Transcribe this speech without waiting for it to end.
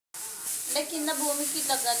అంటే కింద భూమికి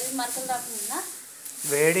ఇట్లా గలీజ్ మరకలు రాకుండా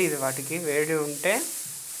వేడి ఇది, వాటికి వేడి ఉంటే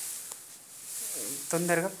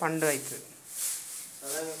తొందరగా పండు అవుతుంది.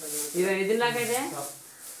 ఇది నాకైతే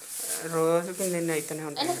రోజుకి నిన్న అయితేనే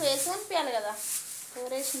ఉంటుంది. ఆయన ఫేస్ కనిపించాలి కదా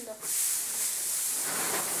కూరేసిందో.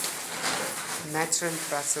 Natural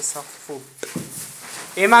process of food.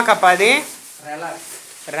 ఏమాకప్ప అది?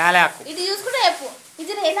 రాలాకు. ఇది చూసుకుంటే చెప్పు,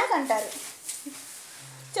 ఇది రేలాక్ అంటారు.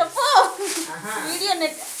 చెప్పు వీడియో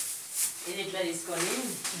నెట్. ఇది ఇట్లా తీసుకొని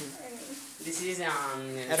దిస్ ఈజ్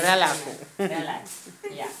రాలాకు.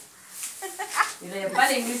 ఇది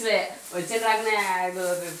చెప్పాలి ఇంగ్లీష్లో, వచ్చే రాకనే చాలు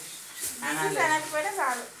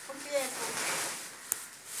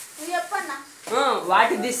నువ్వు చెప్పన్నా.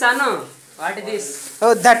 What is this Anu, what is this?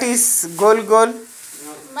 Oh, that is goal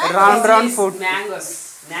round food. Mangoes.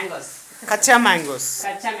 Kacha mangoes.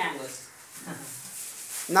 Kacha mangoes.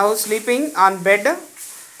 Now sleeping on bed.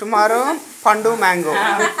 Tomorrow pandu mango.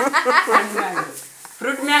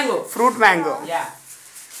 Fruit mango. Fruit mango. Yeah.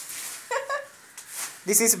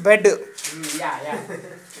 This is bed. Yeah.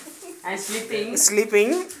 And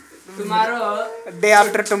Sleeping. Tomorrow. Day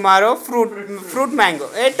after tomorrow fruit mango.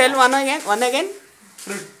 Hey, tell one again.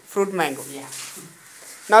 Fruit mango. Yeah.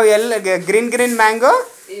 Now green mango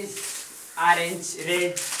Is orange,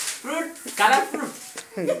 red. Fruit, colorful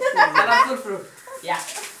fruit. Yeah.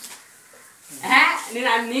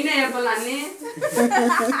 నేనే చెప్పాలి అన్ని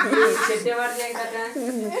చెట్టేవాడు కదా.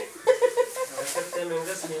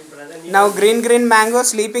 Now green mango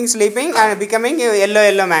sleeping and becoming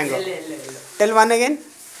yellow mango. Tell one again.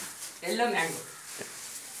 Yellow mango.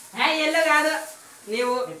 Yellow కాదు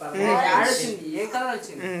నీవు ఆడొచ్చింది. ఏ colour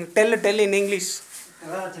వచ్చింది? Tell in English.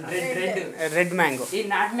 Red mango. ఈ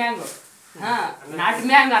not mango. Not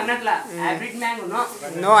mango అన్నట్ల hybrid mango.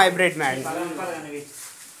 No hybrid mango.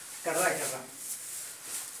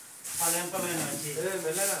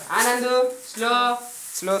 Anand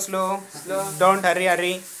slow. Don't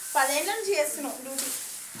hurry. 10 ఏళ్ళ నుంచి చేస్తున్నావు duty.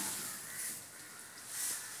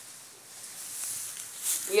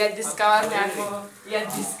 ఇక discover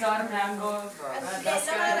mango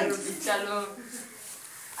ఇచ్చాలు.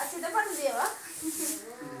 ఆ చింతపండు దేవా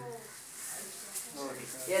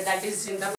దట్ ఈస్ చింత